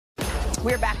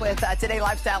We're back with Today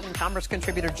Lifestyle and Commerce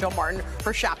contributor Jill Martin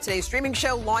for Shop Today's streaming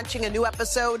show, launching a new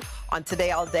episode on Today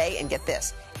All Day. And get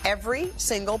this, every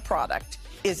single product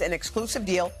is an exclusive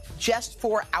deal just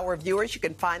for our viewers. You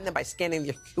can find them by scanning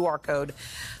the QR code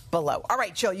below. All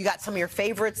right, Jill, you got some of your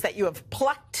favorites that you have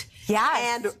plucked.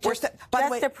 Yes, and just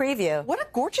a preview. What a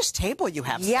gorgeous table you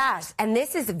have. Yes, and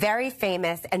this is very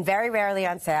famous and very rarely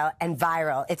on sale and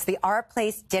viral. It's the Our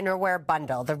Place Dinnerware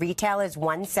Bundle. The retail is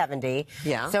 $170.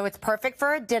 Yeah. So it's perfect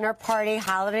for a dinner party,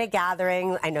 holiday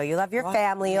gathering. I know you love your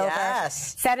family over.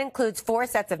 Yes. Set includes 4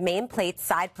 sets of main plates,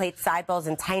 side bowls,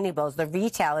 and tiny bowls. The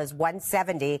retail is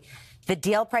 $170. The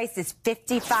deal price is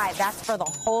 $55. That's for the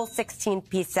whole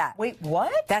 16-piece set. Wait,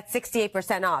 what? That's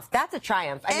 68% off. That's a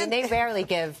triumph. I mean, they rarely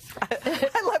give.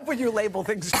 I love when you label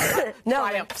things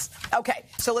triumphs. Okay,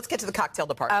 so let's get to the cocktail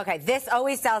department. Okay, this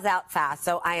always sells out fast,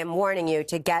 so I am warning you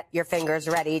to get your fingers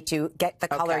ready to get the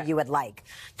color you would like.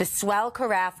 The Swell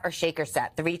Carafe or Shaker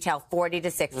set, the retail $40 to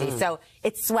 $60. So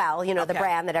it's Swell, you know, the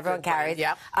brand that everyone carries.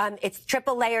 Yep. It's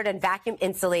triple layered and vacuum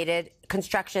insulated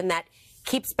construction that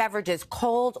keeps beverages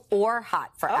cold or hot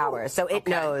for hours. So it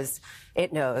knows.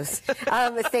 It knows.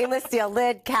 A stainless steel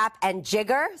lid, cap, and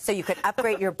jigger, so you could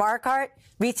upgrade your bar cart.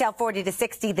 Retail $40 to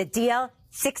 $60. The deal,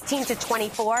 $16 to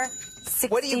 $24.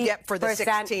 What do you get for the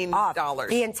 $16? Off.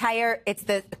 The entire, it's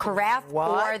the carafe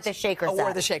or the shaker set.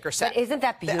 Or the shaker set. But isn't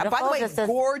that beautiful? By the way, just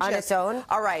gorgeous. On its own.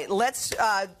 All right, let's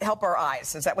help our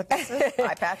eyes. Is that what this is?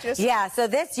 Eye patches? Yeah, so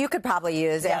this you could probably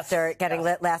use after getting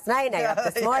lit last night. Now you're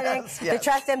up this morning. The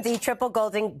Trust MD Triple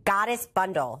Golden Goddess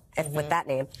Bundle, with that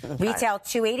name. Retail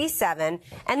 $287.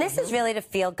 And this is really to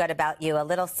feel good about you. A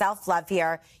little self-love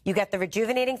here. You get the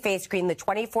rejuvenating face cream, the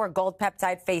 24 gold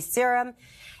peptide face serum,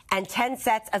 and 10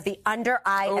 sets of the under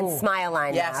eye and smile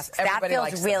line masks. That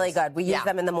feels really good. We use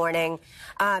them in the morning.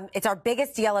 It's our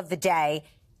biggest deal of the day.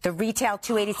 The retail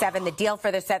 $287. The deal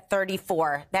for the set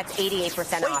 $34. That's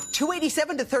 88% off.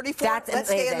 $287 to $34. That's Let's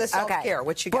amazing. stay in the self-care.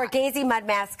 What you got? Borghese mud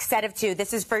mask set of 2.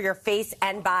 This is for your face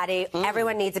and body.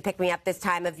 Everyone needs a pick-me-up this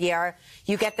time of year.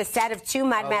 You get the set of 2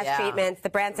 mud mask treatments. The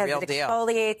brand says it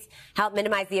exfoliates, help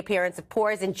minimize the appearance of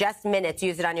pores in just minutes.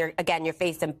 Use it on your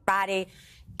face and body.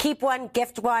 Keep one,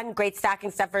 gift one. Great stocking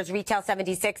stuffers. Retail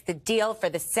 $76. The deal for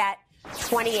the set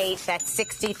 $28. That's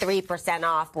 63%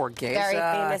 off. Borghese. Very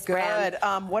famous brand.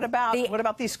 What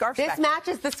about these scarves? This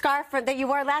matches the scarf that you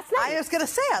wore last night. I was going to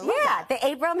say, I love that. The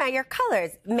April Mayer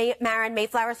colors. Marin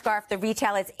Mayflower scarf. The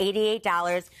retail is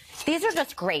 $88. These are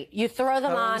just great. You throw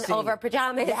them on over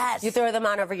pajamas. Yes. You throw them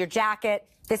on over your jacket.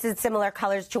 This is similar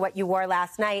colors to what you wore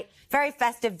last night. Very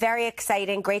festive, very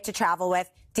exciting, great to travel with.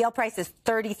 Deal price is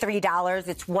 $33.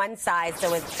 It's one size,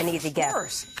 so it's an easy gift. Of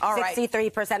course. All right.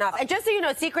 63% off. And just so you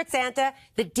know, Secret Santa,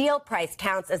 the deal price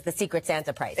counts as the Secret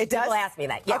Santa price. It does? People ask me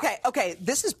that. Yeah. Okay.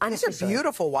 These are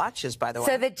beautiful watches, by the way.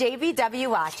 So the JVW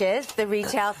watches, the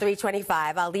retail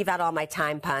 $325. I'll leave out all my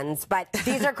time puns, but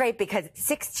these are great because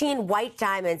 16 white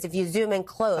diamonds, if you zoom in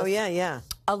close. Oh, yeah.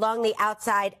 Along the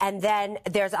outside, and then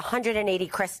there's 180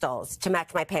 crystals to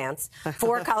match my pants.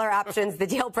 4 color options. The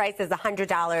deal price is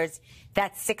 $100.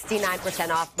 That's 69%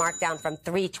 off, marked down from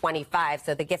 $325.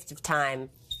 So the gift of time.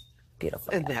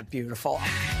 Beautiful. Isn't that beautiful?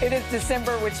 It is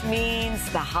December, which means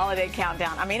the holiday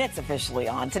countdown. I mean, it's officially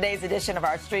on. Today's edition of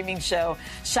our streaming show,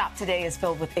 Shop Today, is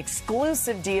filled with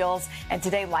exclusive deals. And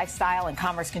today, lifestyle and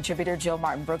commerce contributor Jill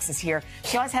Martin Brooks is here.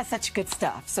 She always has such good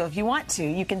stuff. So if you want to,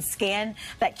 you can scan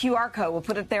that QR code. We'll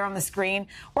put it there on the screen.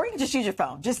 Or you can just use your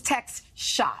phone. Just text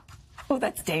SHOP. Oh,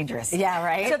 that's dangerous. Yeah,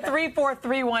 right? To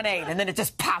 34318, and then it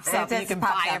just pops up and you can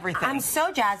buy everything. I'm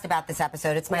so jazzed about this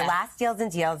episode. It's my last Deals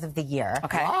and Deals of the year.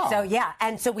 Okay.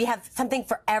 Wow. So we have something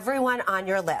for everyone on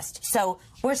your list. So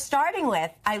we're starting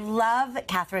with, I love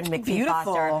Catherine McPhee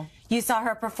Foster. You saw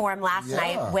her perform last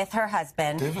night with her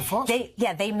husband. David Foster.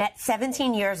 They met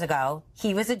 17 years ago.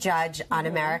 He was a judge on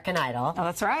American Idol. Oh,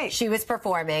 that's right. She was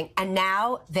performing, and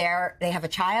now they have a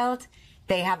child.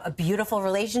 They have a beautiful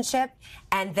relationship,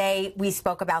 and we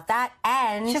spoke about that.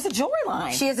 And she has a jewelry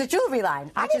line. She has a jewelry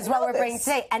line, which is what we're bringing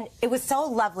today. And it was so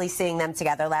lovely seeing them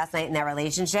together last night in their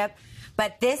relationship.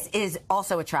 But this is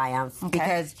also a triumph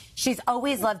because she's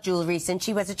always loved jewelry since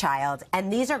she was a child.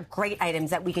 And these are great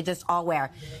items that we could just all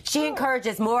wear. She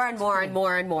encourages more and more and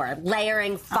more and more.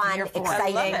 Layering, fun,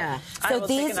 exciting. So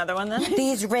take another one then.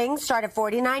 These rings start at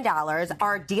 $49.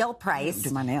 Our deal price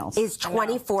is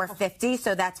 $24.50.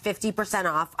 So that's 50%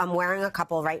 off. I'm wearing a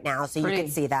couple right now so you can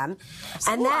see them.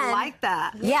 And then I like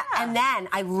that. Yeah. And then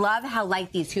I love how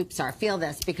light these hoops are. Feel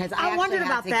this because I wondered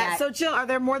about that. So Jill, are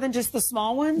there more than just the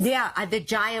small ones? Yeah. the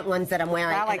giant ones that I'm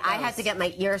wearing. I like and I had those. to get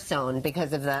my ear sewn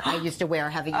because of I used to wear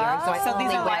heavy ears, so I So only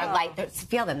these are wear light.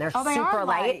 Feel them. They're Oh, they super are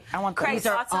light. light. I want these. those.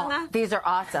 Are Thoughts on that? These are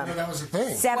awesome. That was the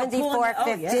thing.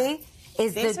 $74.50.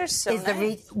 Is These the are so is the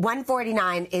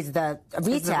 $149 is the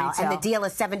retail, and the deal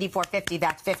is $74.50.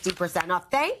 That's 50% off.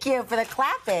 Thank you for the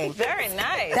clapping. Very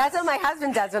nice. That's what my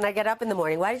husband does when I get up in the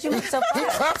morning. Why did you move so He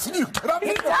fast? claps when you get up.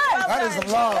 He does. That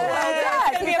is love.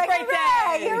 It's gonna be He's a like, great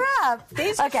 "Hooray, day." You're up.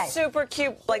 These are super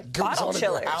cute, like Goes bottle on in your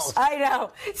chillers. house. I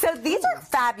know. So these are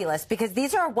fabulous because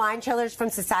these are wine chillers from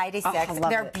Society 6. I love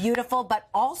They're it. beautiful, but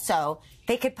also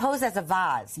they could pose as a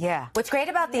vase. Yeah. What's great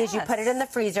about these, you put it in the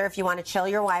freezer if you want to chill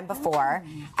your wine before,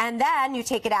 and then you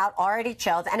take it out already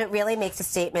chilled, and it really makes a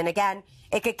statement. Again,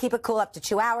 it could keep it cool up to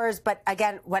 2 hours, but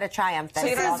again, what a triumph. So that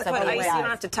you it's don't have to also put really ice. You does. don't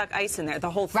have to tuck ice in there. The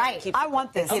whole thing. Right. I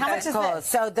want this. How much is Cool. this?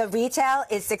 So the retail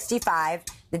is $65.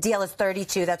 The deal is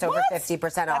 $32. That's over 50%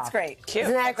 off. That's great. Cute.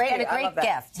 Isn't that great? And a I great love that.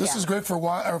 gift. This is great for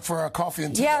wine or for coffee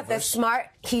and tea. Yeah, the lovers. smart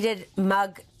heated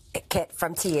mug kit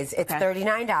from Tees. It's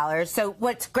 $39. So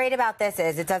what's great about this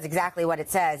is it does exactly what it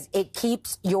says. It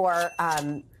keeps your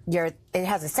it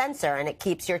has a sensor and it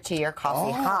keeps your tea or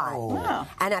coffee hot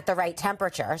and at the right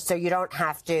temperature, so you don't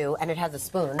have to. And it has a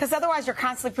spoon. Because otherwise, you're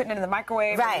constantly putting it in the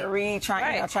microwave. Right. Or you're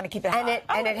trying to keep it hot.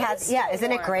 And it has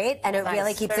isn't it great? And it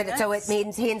really keeps it so it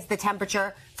maintains the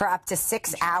temperature for up to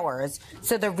 6 hours.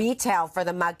 So the retail for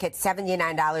the mug kit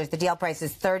 $79. The deal price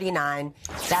is $39.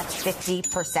 That's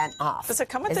 50% off. Does it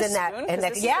come with Isn't a spoon? 'Cause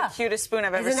this is the cutest spoon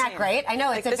I've ever Isn't that seen. great? I know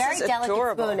Like, it's a this very is delicate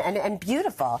adorable. spoon and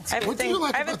beautiful. I have a What do you thing,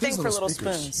 like I have a about thing these for little little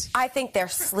speakers? spoons. I think they're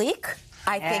sleek.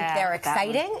 I think Yeah, they're that one.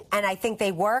 exciting, and I think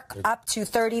they work up to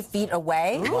 30 feet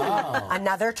away.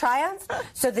 Another triumph.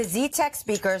 So the Z-Tech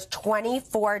speakers,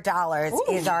 $24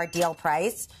 is our deal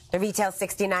price. The retail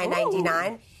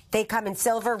 $69.99. They come in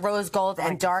silver, rose gold,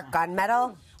 and dark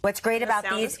gunmetal. What's great about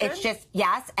sound these, is good? it's just,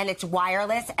 and it's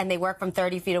wireless, and they work from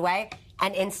 30 feet away,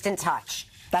 and instant touch.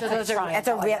 That's so a those are, triumph. it's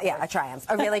a real, a triumph.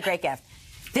 A really great gift.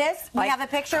 This, we have a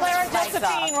picture of Clara it lights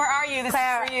Josephine, up. where are you? This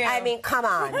Claire, is for you. I mean, come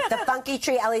on. The Funky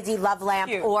Tree LED Love Lamp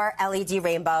Cute. or LED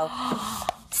Rainbow.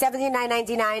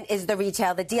 $79.99 is the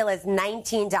retail. The deal is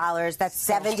 $19. That's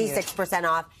 76%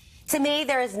 off. To me,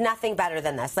 there is nothing better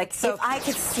than this. Like, if I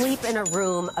could sleep in a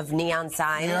room of neon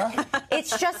signs,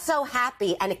 it's just so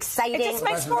happy and exciting. It just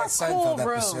makes for a cool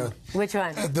room. Which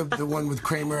one? The one with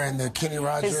Kramer and the Kenny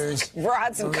Rogers.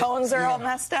 Rods and cones are all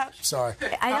messed up. Sorry.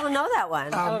 I don't know that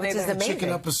one, which is The amazing. chicken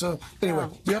episode. Anyway,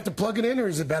 do you have to plug it in or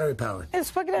is it battery powered?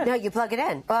 Just plug it in. No, you plug it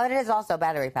in. Well, it is also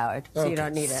battery powered, so you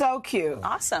don't need it. So cute.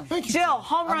 Awesome. Thank you. Jill,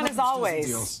 home I run love as these always.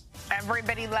 deals.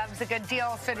 Everybody loves a good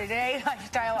deal. So today,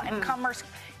 lifestyle and commerce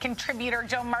contributor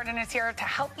Jill Martin is here to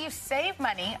help you save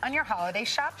money on your holiday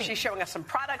shopping. She's showing us some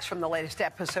products from the latest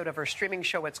episode of her streaming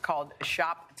show. It's called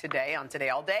Shop Today on Today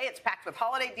All Day. It's packed with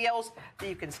holiday deals that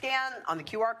you can scan on the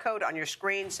QR code on your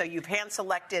screen. So you've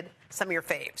hand-selected some of your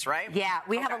faves, right? Yeah,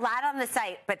 we have a lot on the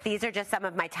site, but these are just some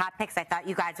of my top picks I thought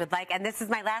you guys would like. And this is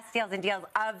my last deals and deals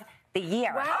of the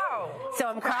year. Wow. So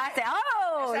I'm crossing.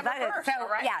 Oh, December 1st, so all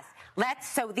right. yes.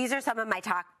 So these are some of my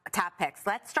top picks.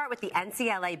 Let's start with the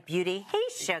NCLA Beauty Hey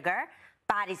Sugar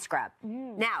Body Scrub.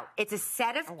 Now, it's a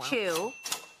set of two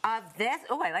of this.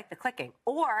 Oh, I like the clicking.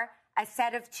 Or a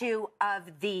set of two of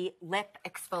the lip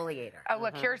exfoliator. Oh,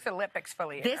 look, here's the lip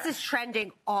exfoliator. This is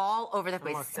trending all over the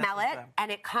place. Smell it,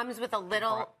 and it comes with a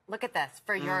little. Look at this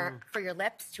for your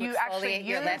lips to You actually exfoliate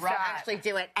your use lips. that. Actually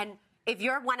do it, and if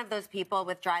you're one of those people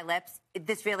with dry lips,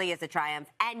 this really is a triumph.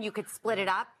 And you could split it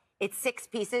up. It's 6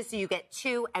 pieces, so you get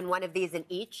 2 and 1 of these in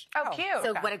each. Oh, cute.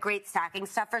 So what a great stocking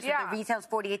stuffer. So Yeah. the retail's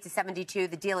 48 to 72.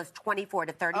 The deal is 24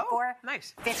 to 34. Oh,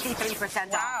 nice.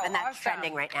 53% Wow, off, and that's awesome.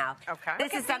 trending right now. Okay.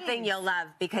 This is something you'll love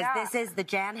because this is the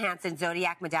Jan Hansen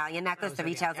Zodiac Medallion necklace. The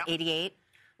retail's 88.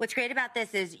 What's great about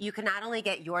this is you can not only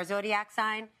get your Zodiac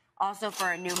sign, also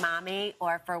for a new mommy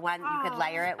or for one you could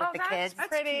layer it with the kids. That's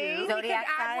pretty. We Zodiac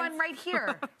could add signs. one right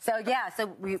here.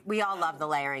 So we all love the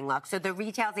layering look. So the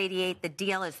retail's 88. The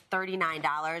deal is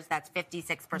 $39. That's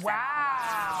 56% off.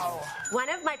 Wow. One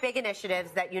of my big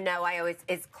initiatives that you know I always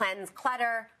is cleanse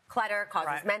clutter. Clutter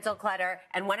causes mental clutter,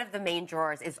 and one of the main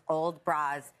drawers is old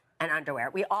bras and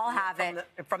underwear. We all have it.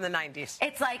 From the 90s.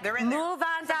 It's like They're in there.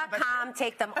 MoveOn.com,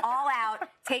 take them all out,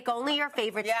 take only your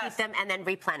favorites, keep them, and then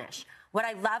replenish. What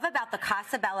I love about the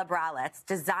Casa Bella bralettes,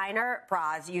 designer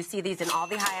bras, you see these in all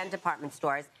the high-end department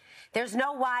stores, There's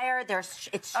no wire.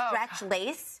 It's stretch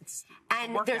lace,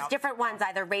 and there's different ones,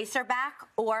 either racer back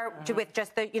or with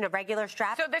just the regular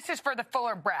strap. So this is for the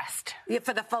fuller breast. Yeah,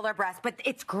 for the fuller breast, but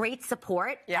it's great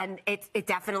support, and it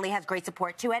definitely has great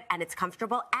support to it, and it's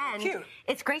comfortable, and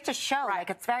it's great to show. Like,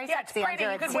 it's very sexy. It's pretty.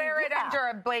 You could wear it under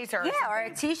a blazer. Yeah, or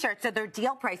a t-shirt. So their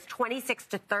deal price $26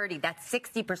 to $30. That's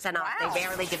 60% off. Wow. They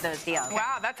rarely give those deals.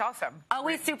 Wow, that's awesome.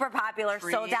 Always super popular.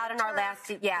 Sold out in our last.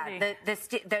 Yeah,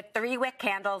 the 3-wick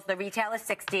candles. The retail is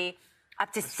 $60.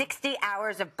 Up to 60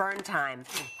 hours of burn time.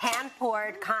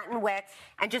 Hand-poured cotton wicks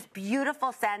and just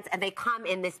beautiful scents, and they come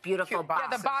in this beautiful box.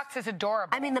 Yeah, the box is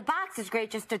adorable. I mean, the box is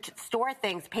great just to store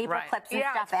things, paper clips and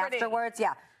stuff afterwards.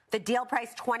 Yeah. The deal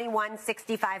price, $21,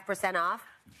 65% off.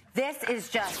 This is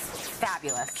just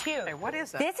fabulous. Cute. Hey, what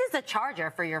is it? This is a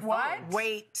charger for your phone. What?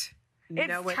 Wait. It's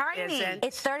no, it tiny. isn't.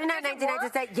 It's $39.99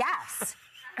 to say yes.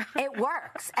 It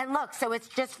works. And look, so it's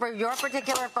just for your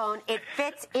particular phone. It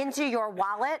fits into your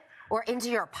wallet or into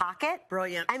your pocket.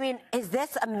 Brilliant. I mean, is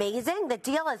this amazing? The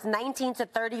deal is $19 to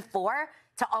 $34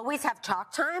 to always have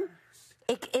talk time.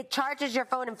 It charges your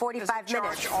phone in 45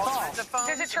 minutes. All kinds of phones?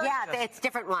 Does it charge? Yeah, it's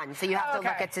different ones, so you have to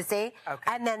look it to see. Okay.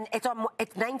 And then it's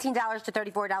 $19 to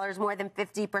 $34, more than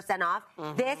 50% off.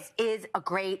 This is a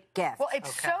great gift. Well,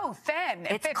 it's so thin.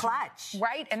 It It's fits clutch.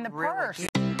 right in the purse.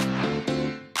 Cute.